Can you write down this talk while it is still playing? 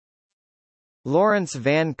Lawrence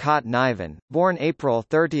Van Cott Niven, born April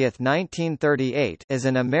 30, 1938, is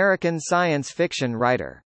an American science fiction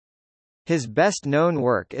writer. His best-known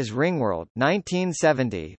work is Ringworld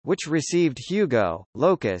 1970, which received Hugo,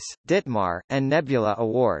 Locus, Ditmar, and Nebula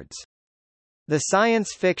awards. The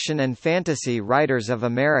Science Fiction and Fantasy Writers of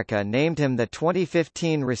America named him the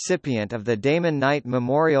 2015 recipient of the Damon Knight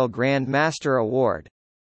Memorial Grand Master Award.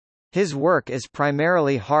 His work is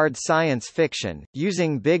primarily hard science fiction,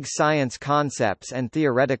 using big science concepts and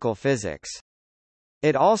theoretical physics.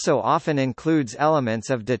 It also often includes elements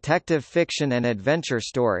of detective fiction and adventure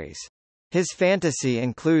stories. His fantasy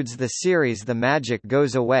includes the series The Magic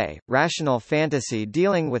Goes Away, rational fantasy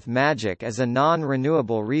dealing with magic as a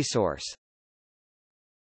non-renewable resource.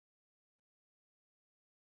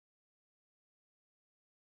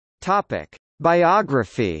 Topic: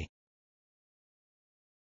 Biography.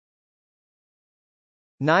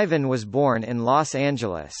 Niven was born in Los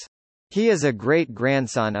Angeles. He is a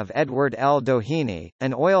great-grandson of Edward L. Doheny,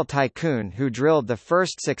 an oil tycoon who drilled the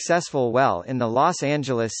first successful well in the Los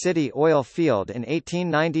Angeles City oil field in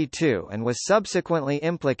 1892 and was subsequently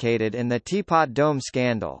implicated in the Teapot Dome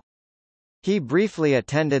scandal. He briefly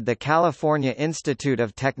attended the California Institute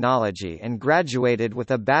of Technology and graduated with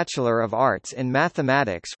a Bachelor of Arts in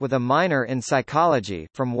Mathematics with a minor in Psychology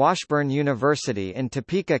from Washburn University in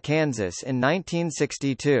Topeka, Kansas in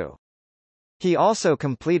 1962. He also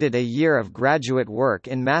completed a year of graduate work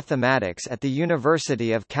in mathematics at the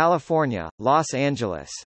University of California, Los Angeles.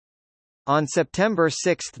 On September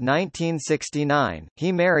 6, 1969,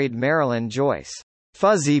 he married Marilyn Joyce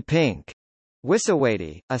Fuzzy Pink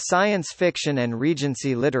Wisawati, a science fiction and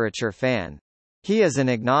Regency literature fan. He is an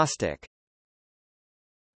agnostic.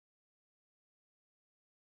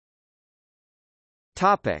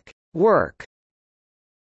 Topic: Work.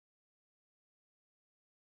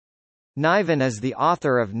 Niven is the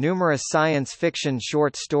author of numerous science fiction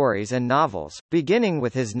short stories and novels, beginning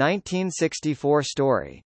with his 1964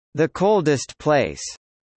 story, The Coldest Place.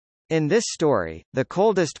 In this story, the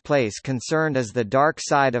coldest place concerned is the dark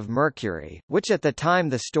side of Mercury, which at the time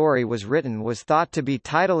the story was written was thought to be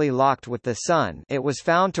tidally locked with the Sun. It was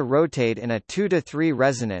found to rotate in a 2-to-3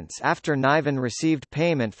 resonance after Niven received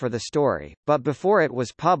payment for the story, but before it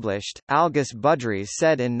was published, Algis Budrys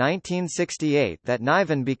said in 1968 that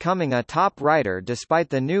Niven becoming a top writer despite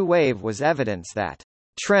the new wave was evidence that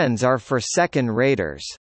trends are for second-raters.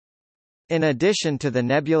 In addition to the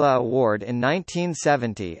Nebula Award in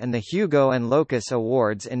 1970 and the Hugo and Locus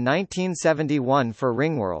Awards in 1971 for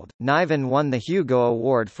Ringworld, Niven won the Hugo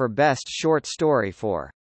Award for Best Short Story for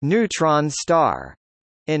Neutron Star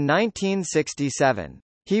in 1967.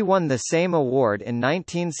 He won the same award in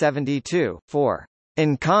 1972, for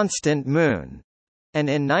Inconstant Moon, and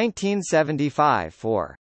in 1975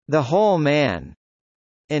 for The Whole Man.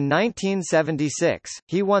 In 1976,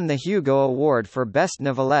 he won the Hugo Award for Best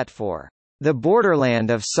Novelette for The Borderland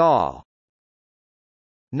of Saul.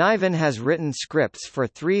 Niven has written scripts for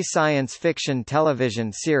 3 science fiction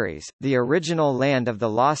television series, the original Land of the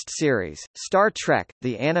Lost series, Star Trek,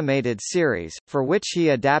 the animated series, for which he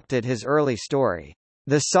adapted his early story,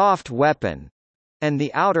 The Soft Weapon, and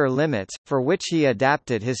The Outer Limits, for which he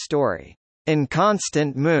adapted his story,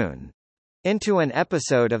 Inconstant Moon, into an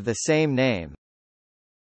episode of the same name.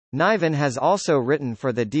 Niven has also written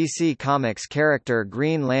for the DC Comics character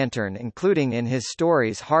Green Lantern, including in his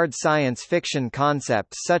stories hard science fiction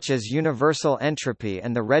concepts such as universal entropy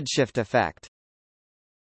and the redshift effect.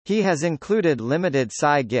 He has included limited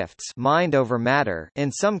psi gifts, mind over matter,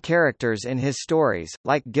 in some characters in his stories,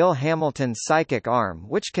 like Gil Hamilton's psychic arm,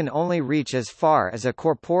 which can only reach as far as a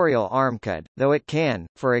corporeal arm could, though it can,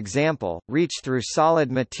 for example, reach through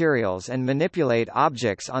solid materials and manipulate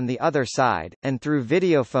objects on the other side, and through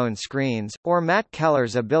videophone screens, or Matt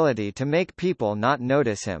Keller's ability to make people not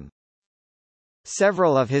notice him.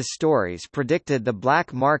 Several of his stories predicted the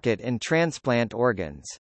black market in transplant organs,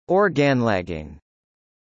 organlegging.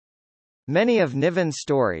 Many of Niven's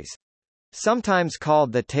stories, sometimes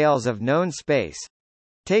called the Tales of Known Space,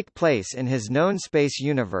 take place in his known space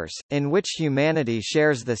universe, in which humanity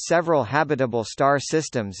shares the several habitable star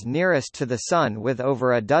systems nearest to the Sun with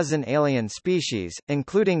over a dozen alien species,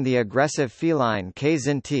 including the aggressive feline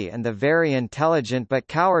Kzinti and the very intelligent but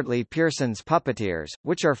cowardly Pearson's puppeteers,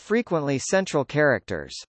 which are frequently central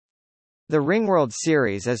characters. The Ringworld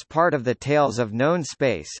series is part of the Tales of Known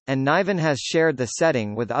Space, and Niven has shared the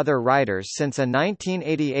setting with other writers since a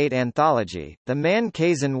 1988 anthology, The Man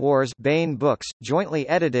Kazan Wars Bane Books, jointly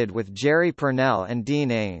edited with Jerry Purnell and Dean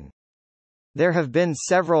Aing. There have been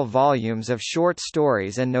several volumes of short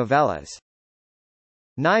stories and novellas.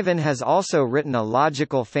 Niven has also written a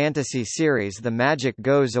logical fantasy series The Magic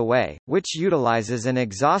Goes Away, which utilizes an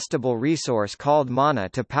exhaustible resource called mana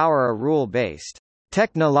to power a rule-based,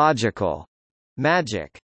 technological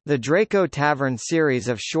magic. The Draco Tavern series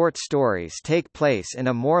of short stories take place in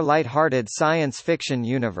a more light-hearted science fiction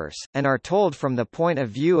universe, and are told from the point of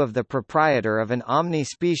view of the proprietor of an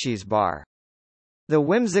omni-species bar. The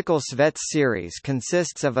whimsical Svets series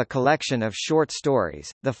consists of a collection of short stories,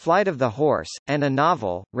 The Flight of the Horse, and a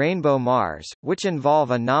novel, Rainbow Mars, which involve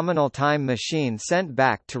a nominal time machine sent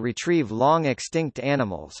back to retrieve long-extinct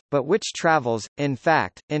animals, but which travels, in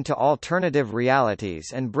fact, into alternative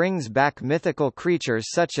realities and brings back mythical creatures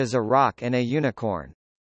such as a roc and a unicorn.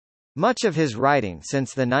 Much of his writing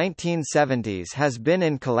since the 1970s has been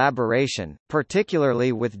in collaboration,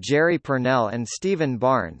 particularly with Jerry Purnell and Stephen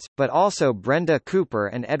Barnes, but also Brenda Cooper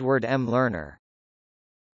and Edward M. Lerner.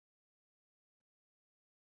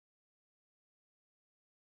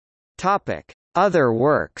 Topic: Other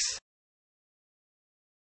works.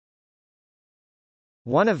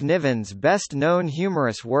 One of Niven's best-known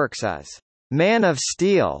humorous works is Man of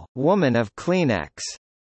Steel, Woman of Kleenex,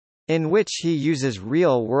 in which he uses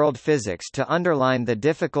real-world physics to underline the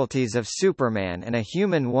difficulties of Superman and a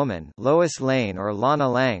human woman, Lois Lane or Lana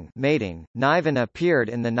Lang, mating. Niven appeared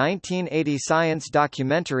in the 1980 science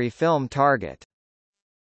documentary film Target.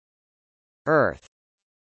 Earth.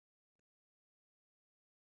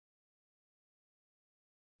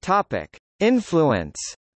 Topic: Influence.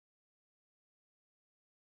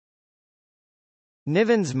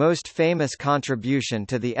 Niven's most famous contribution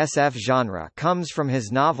to the SF genre comes from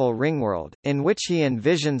his novel Ringworld, in which he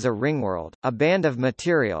envisions a ringworld, a band of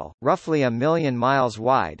material, roughly 1 million miles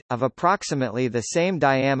wide, of approximately the same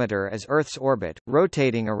diameter as Earth's orbit,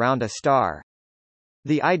 rotating around a star.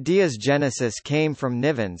 The idea's genesis came from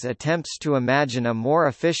Niven's attempts to imagine a more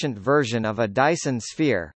efficient version of a Dyson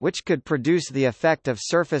sphere, which could produce the effect of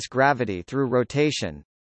surface gravity through rotation.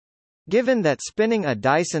 Given that spinning a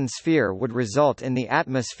Dyson sphere would result in the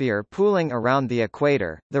atmosphere pooling around the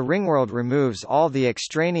equator, the ringworld removes all the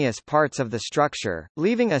extraneous parts of the structure,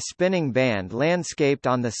 leaving a spinning band landscaped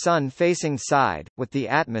on the sun-facing side, with the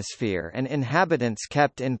atmosphere and inhabitants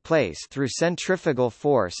kept in place through centrifugal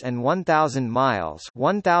force and 1,000 miles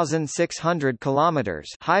 (1,600 kilometers)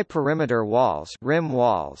 high perimeter walls, rim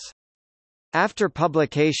walls. After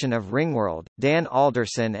publication of Ringworld, Dan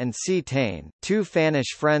Alderson and C. Taine, two Finnish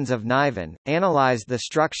friends of Niven, analyzed the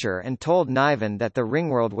structure and told Niven that the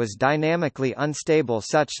ringworld was dynamically unstable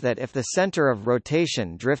such that if the center of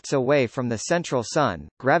rotation drifts away from the central sun,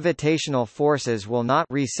 gravitational forces will not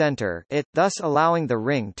recenter it, thus allowing the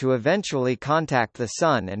ring to eventually contact the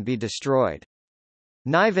sun and be destroyed.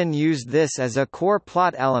 Niven used this as a core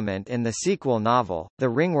plot element in the sequel novel, The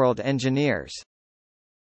Ringworld Engineers.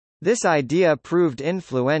 This idea proved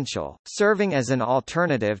influential, serving as an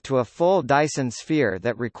alternative to a full Dyson sphere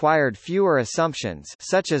that required fewer assumptions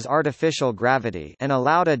such as artificial gravity and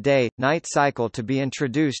allowed a day-night cycle to be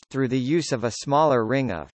introduced through the use of a smaller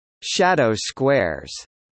ring of shadow squares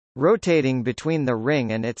rotating between the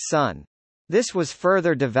ring and its sun. This was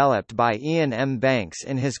further developed by Ian M. Banks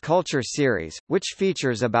in his Culture series, which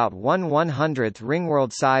features about 1/100th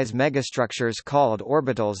ringworld-size megastructures called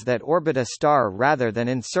orbitals that orbit a star rather than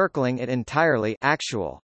encircling it entirely.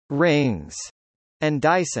 Actual rings and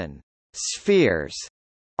Dyson spheres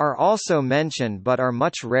are also mentioned but are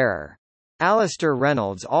much rarer. Alistair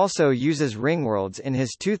Reynolds also uses ringworlds in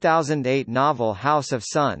his 2008 novel House of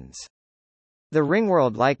Suns. The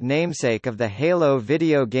ringworld-like namesake of the Halo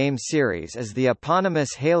video game series is the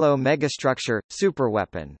eponymous Halo megastructure,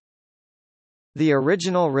 superweapon. The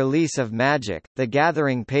original release of Magic, The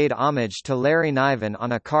Gathering paid homage to Larry Niven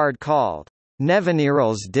on a card called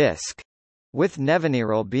Neveniral's Disc, with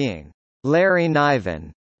Neveniral being Larry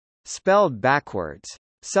Niven, spelled backwards.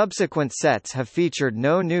 Subsequent sets have featured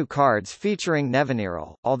no new cards featuring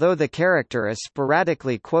Neveniral, although the character is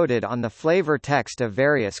sporadically quoted on the flavor text of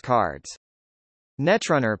various cards.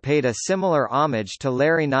 Netrunner paid a similar homage to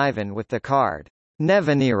Larry Niven with the card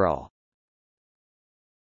Neveniral.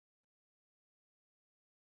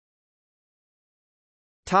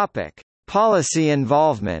 Topic: Policy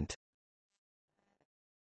involvement.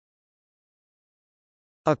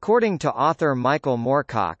 According to author Michael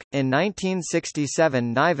Moorcock, in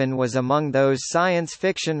 1967 Niven was among those science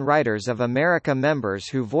fiction writers of America members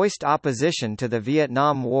who voiced opposition to the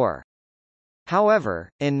Vietnam War. However,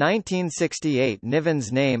 in 1968 Niven's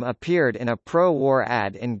name appeared in a pro-war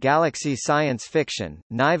ad in Galaxy Science Fiction.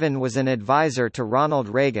 Niven was an advisor to Ronald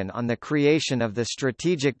Reagan on the creation of the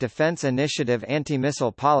Strategic Defense Initiative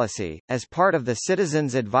anti-missile policy, as part of the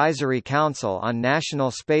Citizens Advisory Council on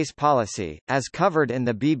National Space Policy, as covered in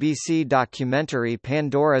the BBC documentary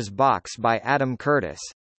Pandora's Box by Adam Curtis.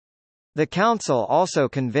 The Council also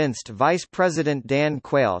convinced Vice President Dan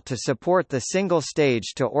Quayle to support the single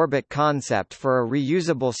stage-to-orbit concept for a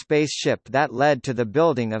reusable spaceship that led to the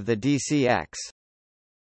building of the DCX.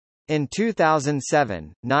 In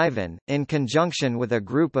 2007, Niven, in conjunction with a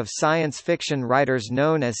group of science fiction writers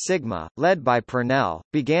known as Sigma, led by Purnell,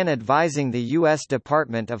 began advising the U.S.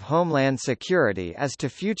 Department of Homeland Security as to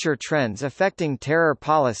future trends affecting terror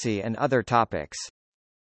policy and other topics.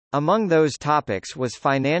 Among those topics was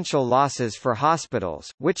financial losses for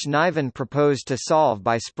hospitals, which Niven proposed to solve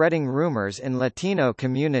by spreading rumors in Latino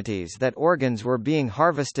communities that organs were being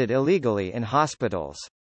harvested illegally in hospitals.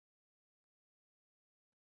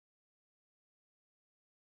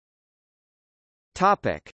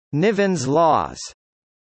 Niven's laws.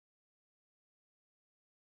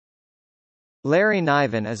 Larry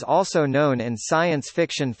Niven is also known in science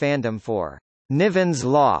fiction fandom for Niven's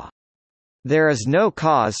Law. There is no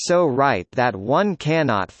cause so right that one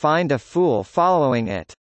cannot find a fool following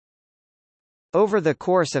it. Over the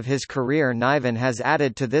course of his career, Niven has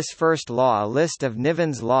added to this first law a list of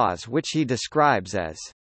Niven's laws which he describes as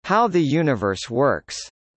how the universe works,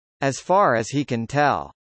 as far as he can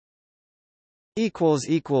tell.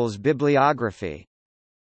 Bibliography